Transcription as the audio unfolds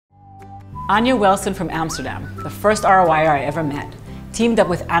Anja Welson from Amsterdam, the first ROIer I ever met, teamed up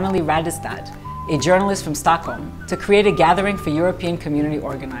with Annelie Radestad, a journalist from Stockholm, to create a gathering for European community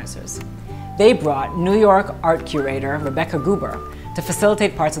organizers. They brought New York art curator Rebecca Guber to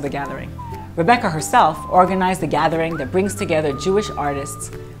facilitate parts of the gathering. Rebecca herself organized the gathering that brings together Jewish artists,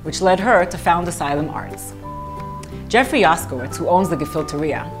 which led her to found Asylum Arts. Jeffrey Yoskowitz, who owns the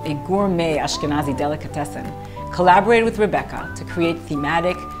Gefilteria, a gourmet Ashkenazi delicatessen, collaborated with Rebecca to create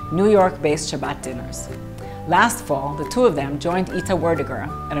thematic, New York-based Shabbat dinners. Last fall, the two of them joined Ita Werdiger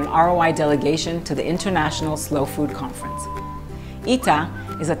at an ROI delegation to the International Slow Food Conference. Ita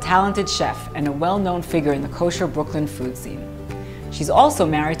is a talented chef and a well-known figure in the kosher Brooklyn food scene. She's also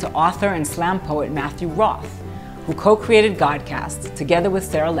married to author and slam poet Matthew Roth, who co-created G-dcast together with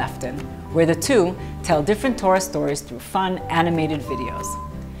Sarah Lefton, where the two tell different Torah stories through fun, animated videos.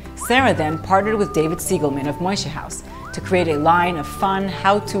 Sarah then partnered with David Siegelman of Moshe House to create a line of fun,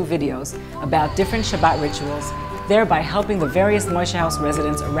 how-to videos about different Shabbat rituals, thereby helping the various Moshe House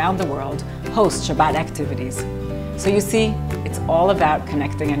residents around the world host Shabbat activities. So you see, it's all about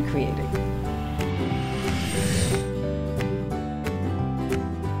connecting and creating.